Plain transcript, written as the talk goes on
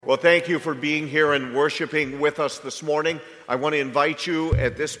Well, thank you for being here and worshiping with us this morning. I want to invite you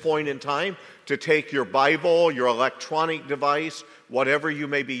at this point in time to take your Bible, your electronic device, whatever you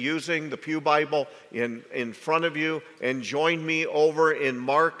may be using, the Pew Bible in front of you, and join me over in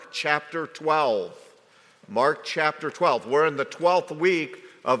Mark chapter 12. Mark chapter 12. We're in the 12th week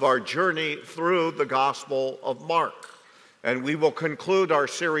of our journey through the Gospel of Mark. And we will conclude our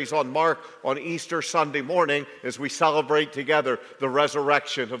series on Mark on Easter Sunday morning as we celebrate together the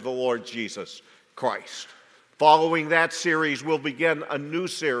resurrection of the Lord Jesus Christ. Following that series, we'll begin a new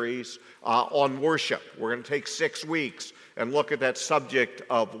series on worship. We're going to take 6 weeks and look at that subject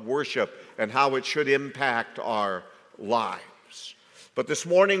of worship and how it should impact our lives. But this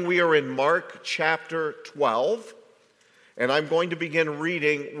morning we are in Mark chapter 12, and I'm going to begin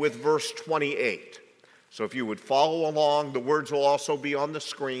reading with verse 28. So if you would follow along, the words will also be on the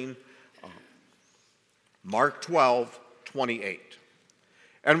screen. Mark 12:28.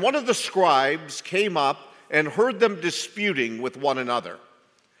 And one of the scribes came up and heard them disputing with one another.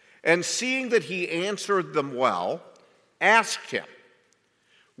 And seeing that he answered them well, asked him,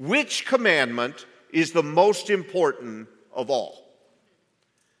 "Which commandment is the most important of all?"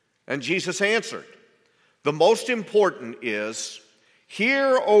 And Jesus answered, "The most important is,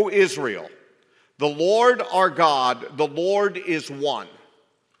 'Hear, O Israel, the Lord our God, the Lord is one.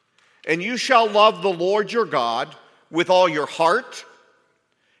 And you shall love the Lord your God with all your heart,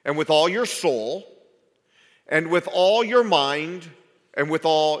 and with all your soul, and with all your mind, and with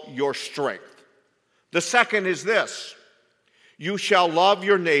all your strength.' The second is this, 'You shall love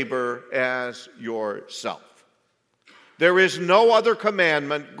your neighbor as yourself.' There is no other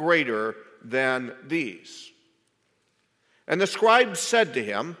commandment greater than these." And the scribe said to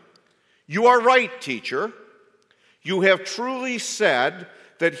him, "You are right, teacher. You have truly said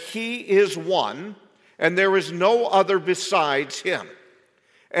that he is one, and there is no other besides him.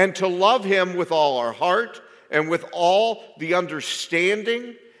 And to love him with all our heart, and with all the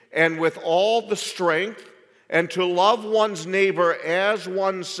understanding, and with all the strength, and to love one's neighbor as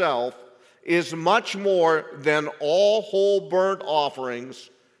oneself is much more than all whole burnt offerings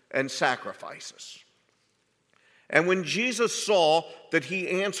and sacrifices." And when Jesus saw that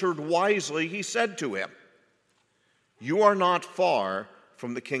he answered wisely, he said to him, "You are not far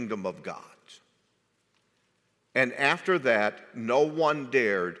from the kingdom of God." And after that, no one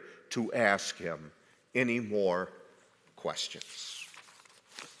dared to ask him any more questions.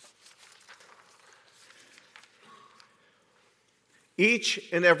 Each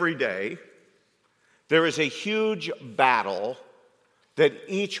and every day, there is a huge battle that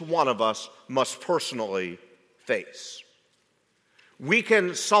each one of us must personally face. We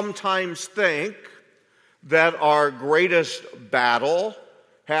can sometimes think that our greatest battle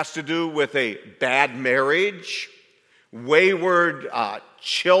has to do with a bad marriage, wayward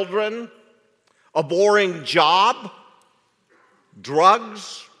children, a boring job,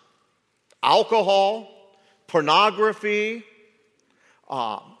 drugs, alcohol, pornography,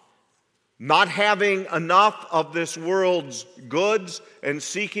 not having enough of this world's goods and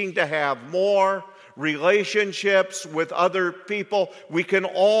seeking to have more, relationships with other people. We can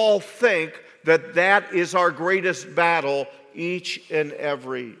all think that that is our greatest battle each and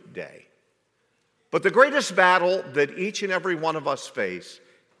every day. But the greatest battle that each and every one of us face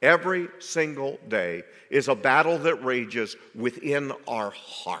every single day is a battle that rages within our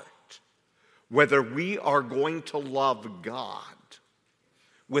heart. Whether we are going to love God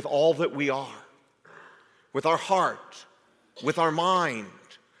with all that we are, with our heart, with our mind,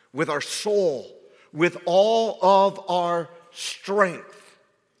 with our soul, with all of our strength.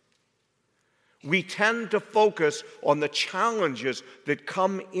 We tend to focus on the challenges that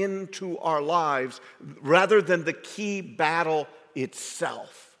come into our lives rather than the key battle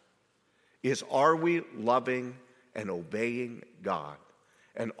itself. Are we loving and obeying God?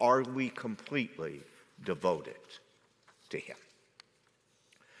 And are we completely devoted to Him?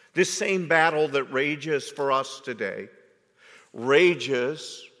 This same battle that rages for us today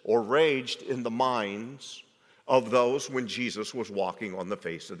raged in the minds of those when Jesus was walking on the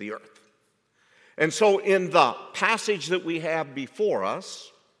face of the earth. And so in the passage that we have before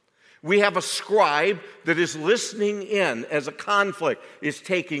us, we have a scribe that is listening in as a conflict is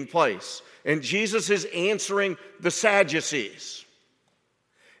taking place. And Jesus is answering the Sadducees.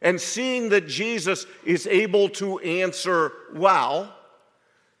 And seeing that Jesus is able to answer well,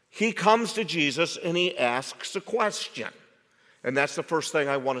 he comes to Jesus and he asks a question. And that's the first thing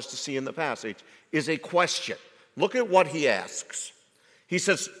I want us to see in the passage, is a question. Look at what he asks. He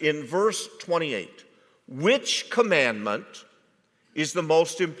says in verse 28, "Which commandment is the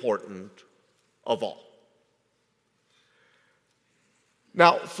most important of all?"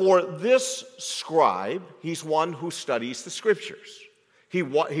 Now, for this scribe, he's one who studies the scriptures.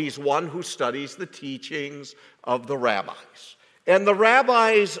 He's one who studies the teachings of the rabbis. And the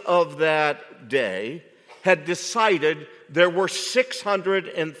rabbis of that day had decided there were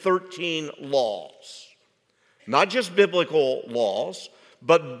 613 laws. Not just biblical laws,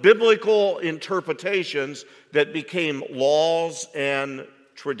 but biblical interpretations that became laws and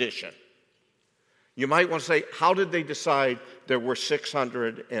tradition. You might want to say, how did they decide there were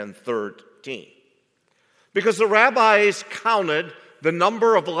 613? Because the rabbis counted the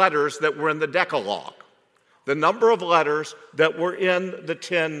number of letters that were in the Decalogue, the number of letters that were in the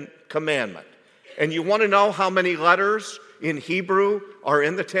Ten Commandments. And you want to know how many letters in Hebrew are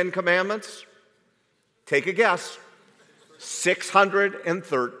in the Ten Commandments? Take a guess.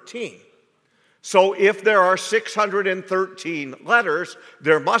 613. So if there are 613 letters,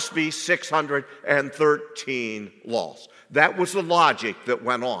 there must be 613 laws. That was the logic that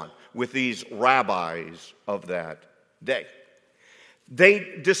went on with these rabbis of that day.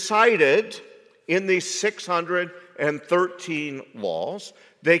 They decided in these 613 laws,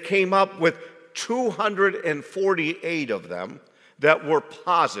 they came up with 248 of them that were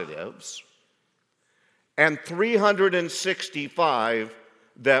positives and 365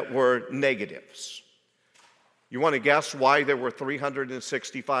 that were negatives. You want to guess why there were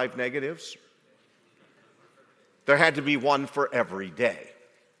 365 negatives? There had to be one for every day.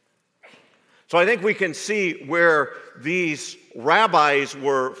 So I think we can see where these rabbis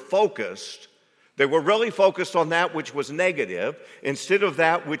were focused. They were really focused on that which was negative instead of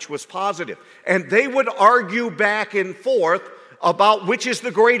that which was positive. And they would argue back and forth about which is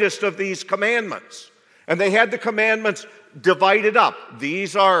the greatest of these commandments. And they had the commandments divided up.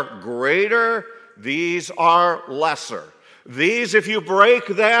 These are greater, these are lesser. These, if you break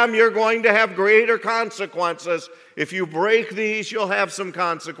them, you're going to have greater consequences. If you break these, you'll have some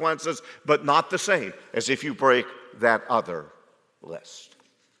consequences, but not the same as if you break that other list.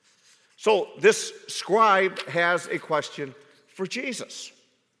 So this scribe has a question for Jesus.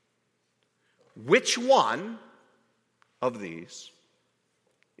 Which one of these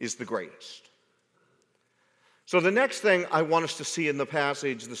is the greatest? So the next thing I want us to see in the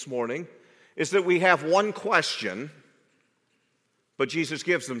passage this morning is that we have one question, but Jesus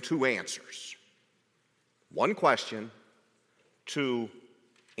gives them two answers. One question, two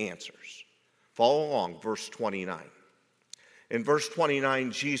answers. Follow along, verse 29. In verse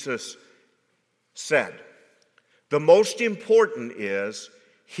 29, Jesus said, the most important is,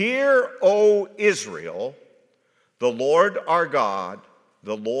 hear, O Israel, the Lord our God,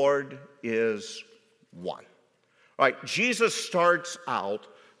 the Lord is one. All right, Jesus starts out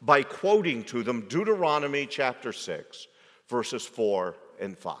by quoting to them Deuteronomy chapter 6, verses 4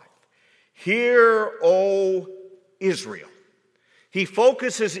 and 5. Hear, O Israel. He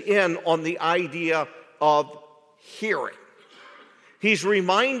focuses in on the idea of hearing. He's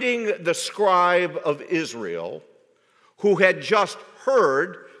reminding the scribe of Israel, who had just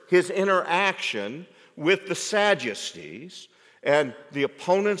heard his interaction with the Sadducees and the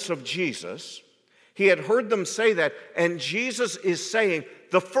opponents of Jesus. He had heard them say that, and Jesus is saying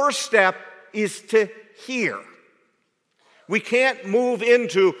the first step is to hear. We can't move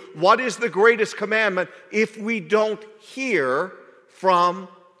into what is the greatest commandment if we don't hear from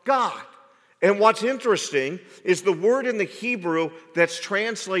God. And what's interesting is the word in the Hebrew that's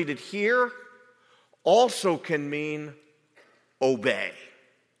translated here also can mean obey.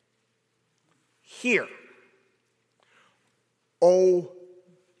 Hear.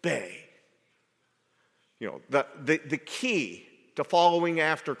 Obey. You know, the key to following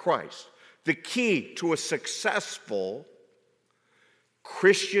after Christ, the key to a successful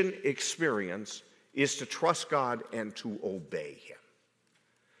Christian experience is to trust God and to obey Him.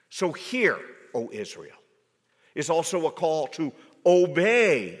 So hear, O Israel, is also a call to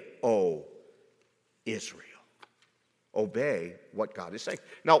obey, O Israel. Obey what God is saying.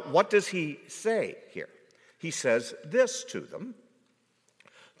 Now, what does He say here? He says this to them,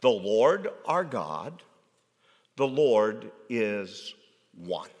 the Lord our God, the Lord is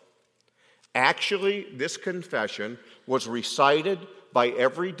one. Actually, this confession was recited by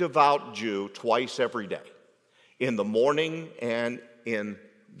every devout Jew twice every day, in the morning and in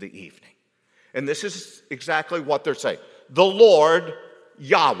the evening. And this is exactly what they're saying. The Lord,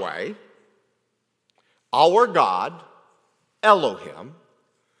 Yahweh, our God, Elohim,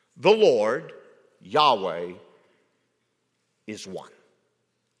 the Lord, Yahweh, is one.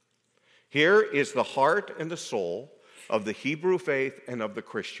 Here is the heart and the soul of the Hebrew faith and of the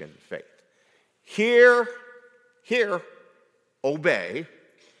Christian faith. Hear, obey.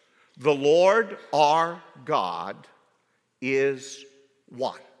 The Lord our God is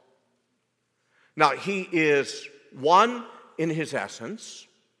one. Now, he is one in his essence,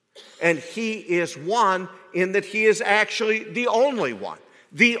 and he is one in that he is actually the only one,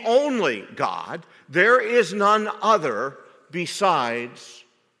 the only God. There is none other besides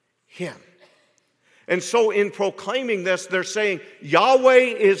him. And so in proclaiming this, they're saying, Yahweh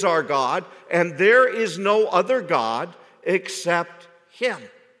is our God, and there is no other God except him.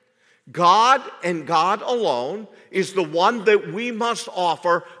 God and God alone is the one that we must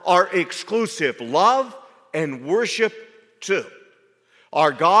offer our exclusive love and worship to.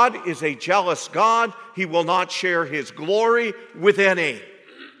 Our God is a jealous God. He will not share his glory with any.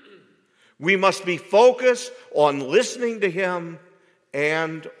 We must be focused on listening to him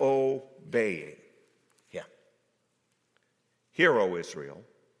and obeying him. Hear, O Israel,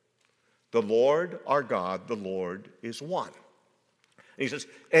 the Lord our God, the Lord is one. And he says,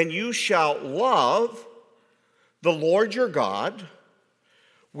 and you shall love the Lord your God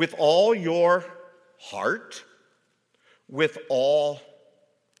with all your heart, with all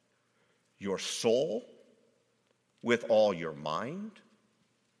your soul, with all your mind,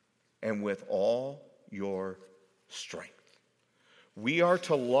 and with all your strength. We are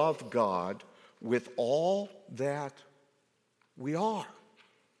to love God with all that we are.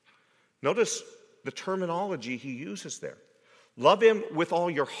 Notice the terminology he uses there. Love him with all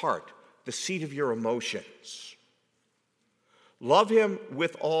your heart, the seat of your emotions. Love him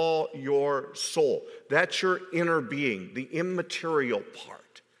with all your soul. That's your inner being, the immaterial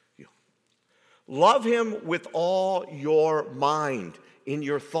part. Love him with all your mind, in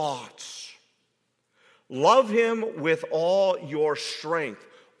your thoughts. Love him with all your strength,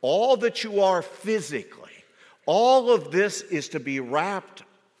 all that you are physically. All of this is to be wrapped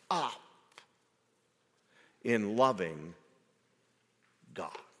up in loving God.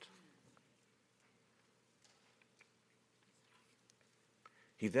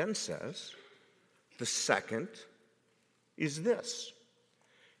 He then says, the second is this: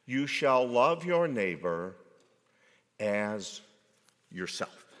 you shall love your neighbor as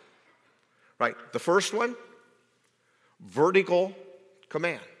yourself. Right? The first one, vertical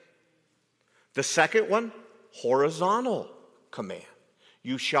command. The second one, horizontal command.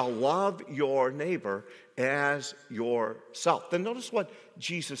 You shall love your neighbor as yourself. Then notice what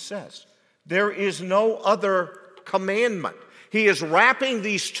Jesus says. There is no other commandment. He is wrapping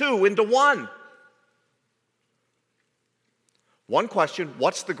these two into one. One question,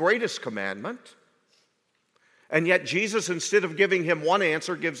 what's the greatest commandment? And yet Jesus, instead of giving him one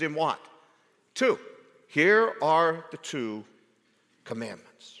answer, gives him what? Two. Here are the two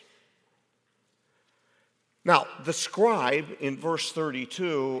commandments. Now, the scribe in verse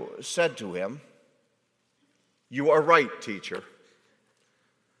 32 said to him, "You are right, teacher."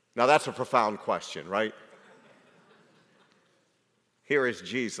 Now, that's a profound question, right? Here is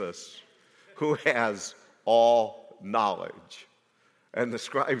Jesus, who has all knowledge. And the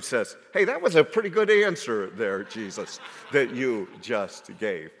scribe says, "Hey, that was a pretty good answer there, Jesus, that you just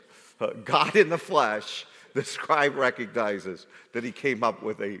gave." God in the flesh, the scribe recognizes that he came up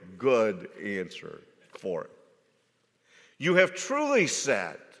with a good answer for it. You have truly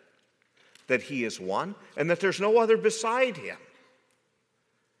said that he is one and that there's no other beside him.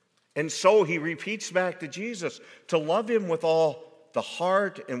 And so he repeats back to Jesus to love him with all the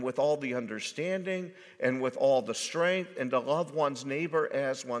heart and with all the understanding and with all the strength, and to love one's neighbor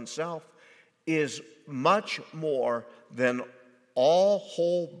as oneself is much more than all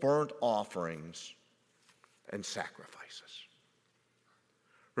whole burnt offerings and sacrifices.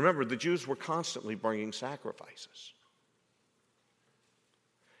 Remember, the Jews were constantly bringing sacrifices.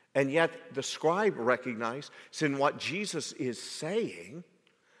 And yet the scribe recognized in what Jesus is saying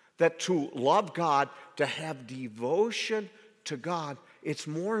that to love God, to have devotion to God, it's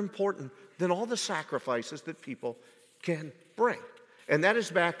more important than all the sacrifices that people can bring. And that is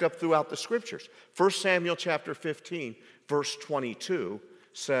backed up throughout the scriptures. 1 Samuel chapter 15, verse 22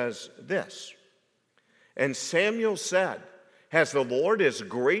 says this: "And Samuel said, has the Lord as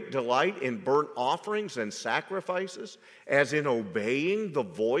great delight in burnt offerings and sacrifices as in obeying the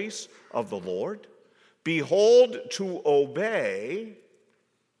voice of the Lord? Behold, to obey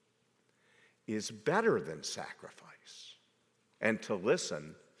is better than sacrifice, and to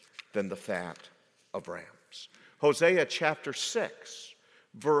listen than the fat of rams." Hosea chapter 6,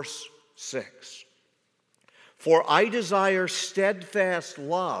 verse 6. "For I desire steadfast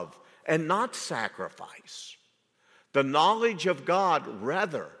love and not sacrifice, the knowledge of God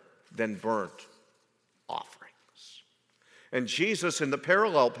rather than burnt offerings." And Jesus, in the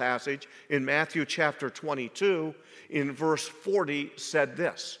parallel passage in Matthew chapter 22, in verse 40, said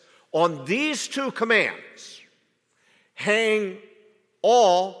this: "On these two commands hang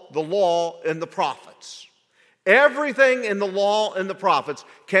all the law and the prophets. Everything in the law and the prophets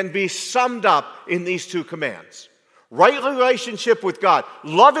can be summed up in these two commands. Right relationship with God,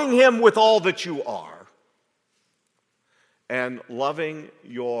 loving Him with all that you are, and loving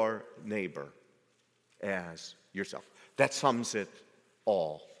your neighbor as yourself. That sums it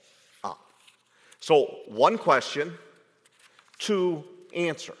all up. So, one question, two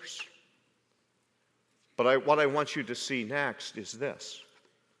answers. But what I want you to see next is this.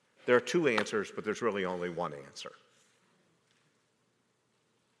 There are two answers, but there's really only one answer.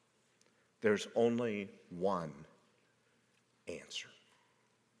 There's only one answer.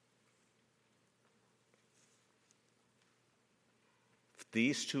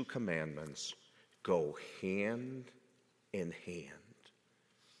 These two commandments go hand in hand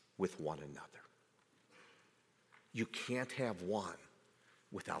with one another. You can't have one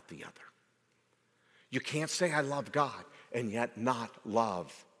without the other. You can't say, I love God, and yet not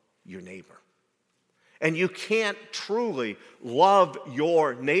love your neighbor. And you can't truly love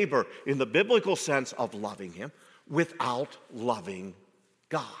your neighbor in the biblical sense of loving him without loving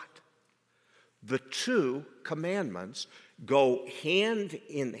God. The two commandments go hand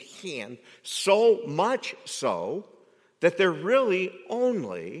in hand, so much so that they're really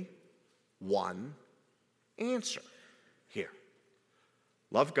only one answer here.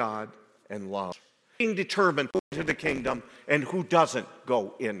 Love God and love. Being determined who goes into the kingdom and who doesn't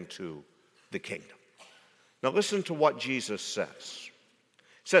go into the kingdom. Now listen to what Jesus says.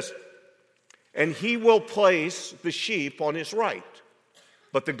 He says, and he will place the sheep on his right,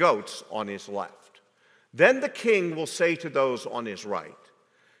 but the goats on his left. Then the king will say to those on his right,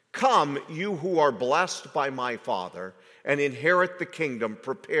 come, you who are blessed by my Father, and inherit the kingdom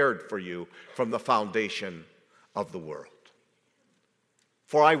prepared for you from the foundation of the world.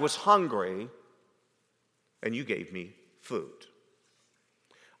 For I was hungry, and you gave me food.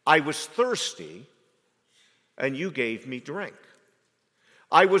 I was thirsty, and you gave me drink.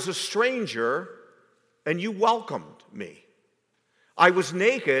 I was a stranger, and you welcomed me. I was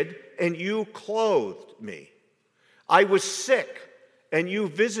naked, and you clothed me. I was sick, and you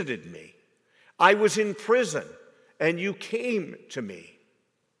visited me. I was in prison, and you came to me.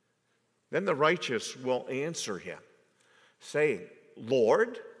 Then the righteous will answer him, saying,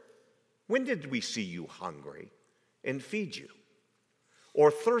 Lord, when did we see you hungry and feed you, or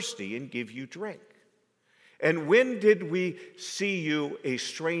thirsty and give you drink? And when did we see you a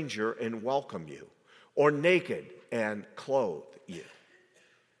stranger and welcome you, or naked and clothe you?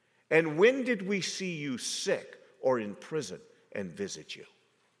 And when did we see you sick or in prison and visit you?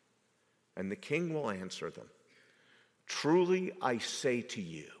 And the king will answer them, truly I say to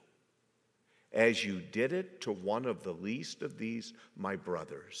you, as you did it to one of the least of these my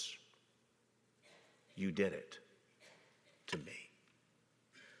brothers, you did it to me.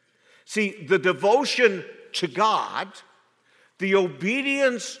 See, the devotion to God, the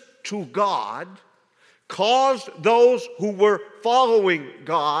obedience to God, caused those who were following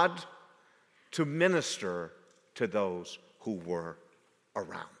God to minister to those who were around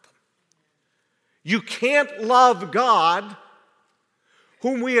them. You can't love God,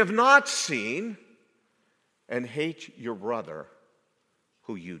 whom we have not seen, and hate your brother,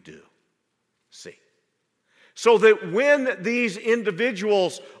 who you do see. So that when these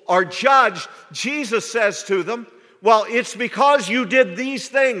individuals are judged, Jesus says to them, well, it's because you did these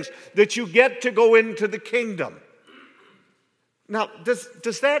things that you get to go into the kingdom. Now,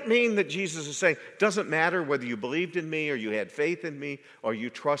 does that mean that Jesus is saying, doesn't matter whether you believed in me or you had faith in me or you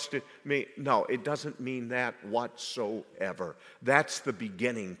trusted me? No, it doesn't mean that whatsoever. That's the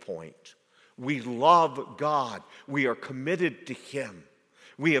beginning point. We love God. We are committed to Him.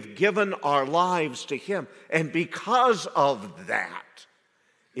 We have given our lives to Him. And because of that,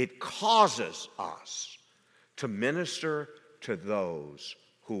 it causes us to minister to those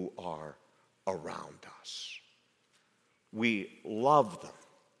who are around us. We love them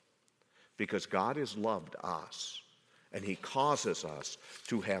because God has loved us, and He causes us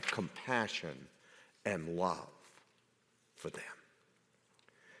to have compassion and love for them.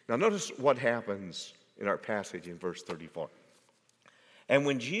 Now notice what happens in our passage in verse 34. And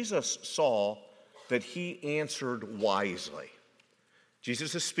when Jesus saw that he answered wisely,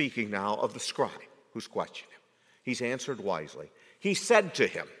 Jesus is speaking now of the scribe who's questioned him. He's answered wisely. He said to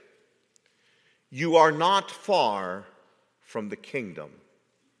him, you are not far from the kingdom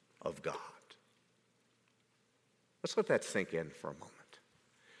of God. Let's let that sink in for a moment.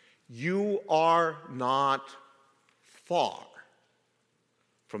 You are not far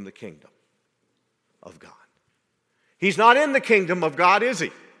from the kingdom of God. He's not in the kingdom of God, is he?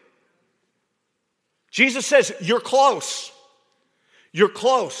 Jesus says, you're close. You're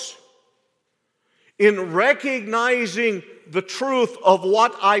close. In recognizing the truth of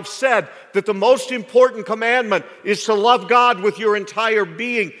what I've said, that the most important commandment is to love God with your entire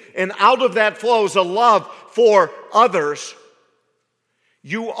being, and out of that flows a love for others,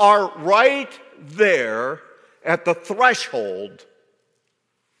 you are right there at the threshold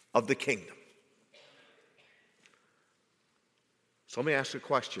of the kingdom. So let me ask you a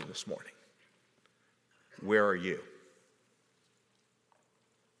question this morning. Where are you?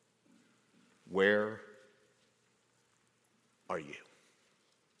 Where are you?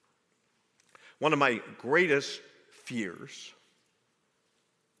 One of my greatest fears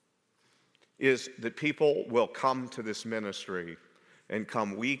is that people will come to this ministry and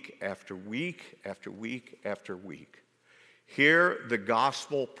come week after week after week after week, hear the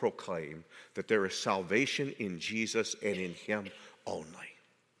gospel proclaim that there is salvation in Jesus and in Him only,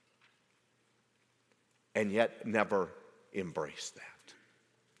 and yet never embrace that.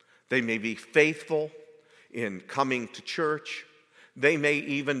 They may be faithful in coming to church. They may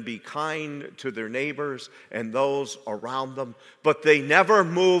even be kind to their neighbors and those around them, but they never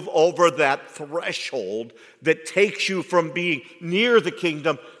move over that threshold that takes you from being near the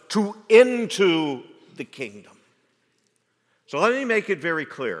kingdom to into the kingdom. So let me make it very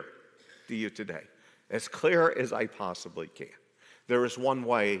clear to you today, as clear as I possibly can. There is one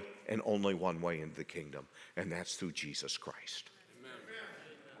way and only one way into the kingdom, and that's through Jesus Christ.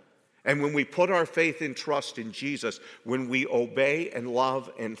 And when we put our faith and trust in Jesus, when we obey and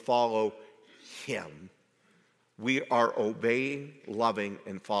love and follow Him, we are obeying, loving,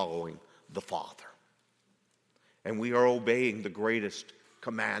 and following the Father. And we are obeying the greatest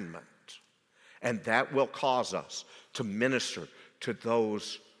commandment. And that will cause us to minister to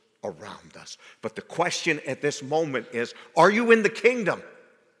those around us. But the question at this moment is, are you in the kingdom?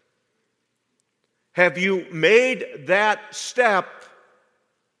 Have you made that step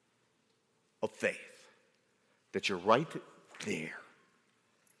of faith, that you're right there?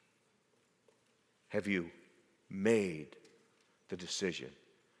 Have you made the decision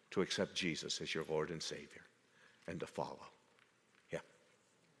to accept Jesus as your Lord and Savior and to follow Him?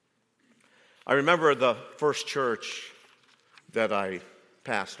 I remember the first church that I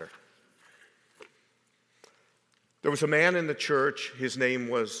pastored. There was a man in the church, his name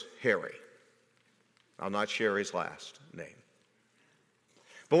was Harry. I'll not share his last name.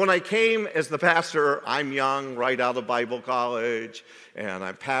 But when I came as the pastor, I'm young, right out of Bible college, and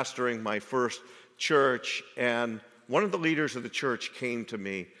I'm pastoring my first church, and one of the leaders of the church came to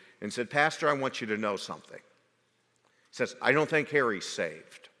me and said, "Pastor, I want you to know something." He says, "I don't think Harry's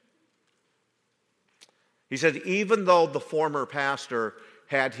saved." He said, even though the former pastor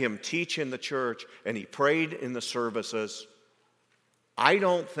had him teach in the church and he prayed in the services, I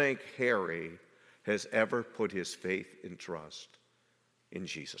don't think Harry has ever put his faith and trust in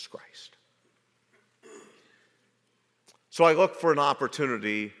Jesus Christ. So I looked for an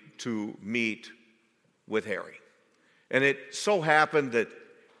opportunity to meet with Harry. And it so happened that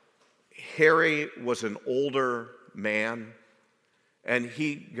Harry was an older man and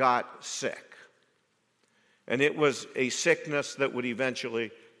he got sick. And it was a sickness that would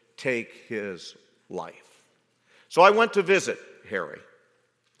eventually take his life. So I went to visit Harry.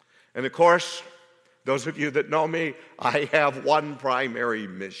 And of course, those of you that know me, I have one primary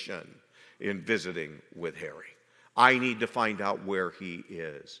mission in visiting with Harry. I need to find out where he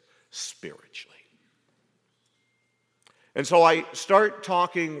is spiritually. And so I start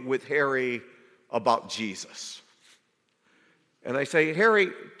talking with Harry about Jesus. And I say,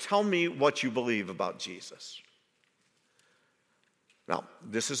 "Harry, tell me what you believe about Jesus." Now,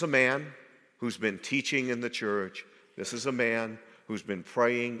 this is a man who's been teaching in the church. This is a man who's been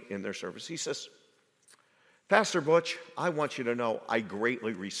praying in their service. He says, "Pastor Butch, I want you to know I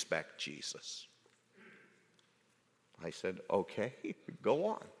greatly respect Jesus." I said, "Okay, go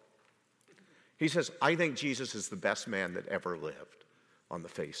on." He says, "I think Jesus is the best man that ever lived on the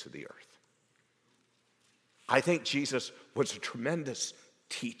face of the earth. I think Jesus was a tremendous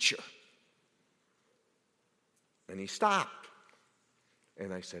teacher." And he stopped.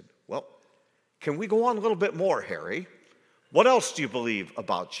 And I said, "Well, can we go on a little bit more, Harry? What else do you believe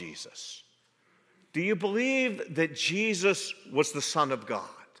about Jesus? Do you believe that Jesus was the Son of God?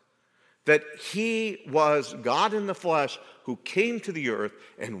 That He was God in the flesh who came to the earth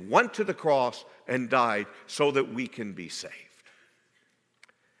and went to the cross and died so that we can be saved?"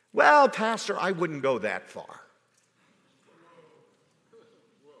 "Well, Pastor, I wouldn't go that far."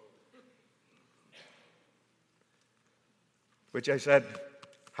 Which I said,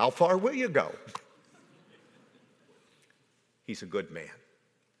 "How far will you go?" He's a good man.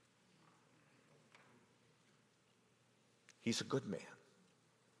 He's a good man.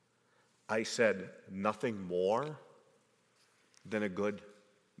 I said, nothing more than a good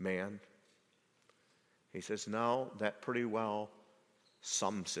man? He says, no, that pretty well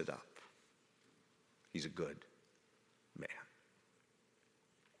sums it up. He's a good man.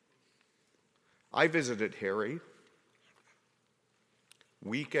 I visited Harry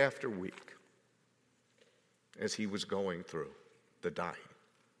week after week as he was going through the dying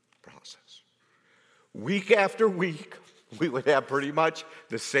process. Week after week, we would have pretty much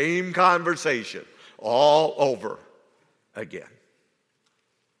the same conversation all over again,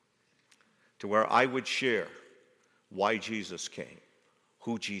 to where I would share why Jesus came,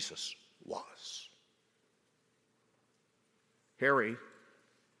 who Jesus was. Harry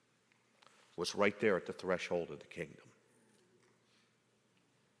was right there at the threshold of the kingdom.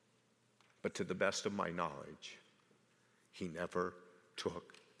 But to the best of my knowledge, he never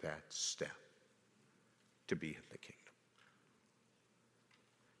took that step to be in the kingdom.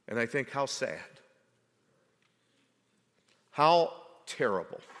 And I think how sad, how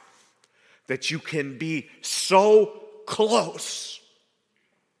terrible that you can be so close,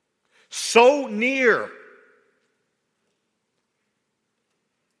 so near,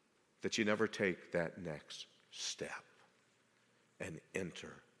 that you never take that next step and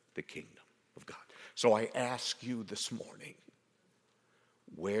enter the kingdom of God. So I ask you this morning,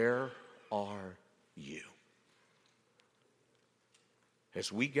 where are you? As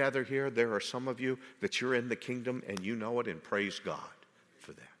we gather here, there are some of you that you're in the kingdom and you know it, and praise God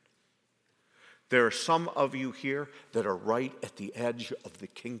for that. There are some of you here that are right at the edge of the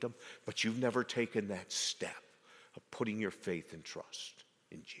kingdom, but you've never taken that step of putting your faith and trust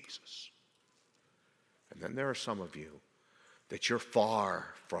in Jesus. And then there are some of you that you're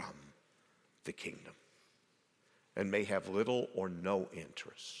far from the kingdom and may have little or no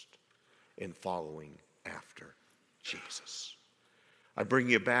interest in following after Jesus. I bring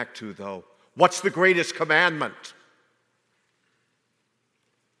you back to, though, what's the greatest commandment?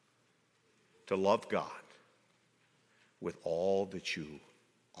 To love God with all that you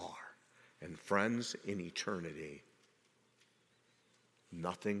are. And friends, in eternity,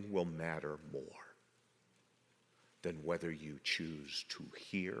 nothing will matter more than whether you choose to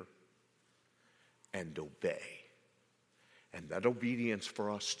hear and obey. And that obedience for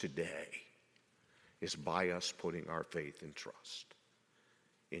us today is by us putting our faith and trust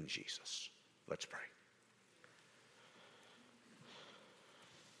in Jesus. Let's pray.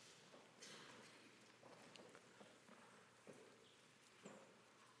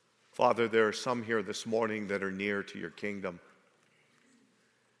 Father, there are some here this morning that are near to your kingdom.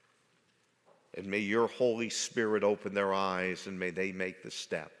 And may your Holy Spirit open their eyes, and may they make the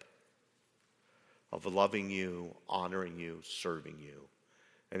step of loving you, honoring you, serving you,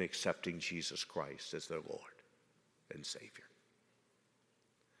 and accepting Jesus Christ as their Lord and Savior.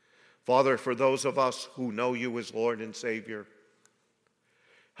 Father, for those of us who know you as Lord and Savior,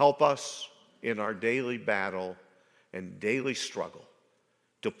 help us in our daily battle and daily struggle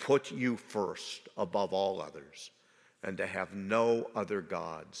to put you first above all others and to have no other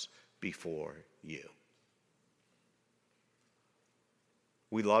gods before you.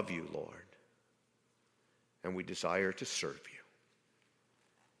 We love you, Lord, and we desire to serve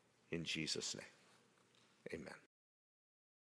you. In Jesus' name, amen.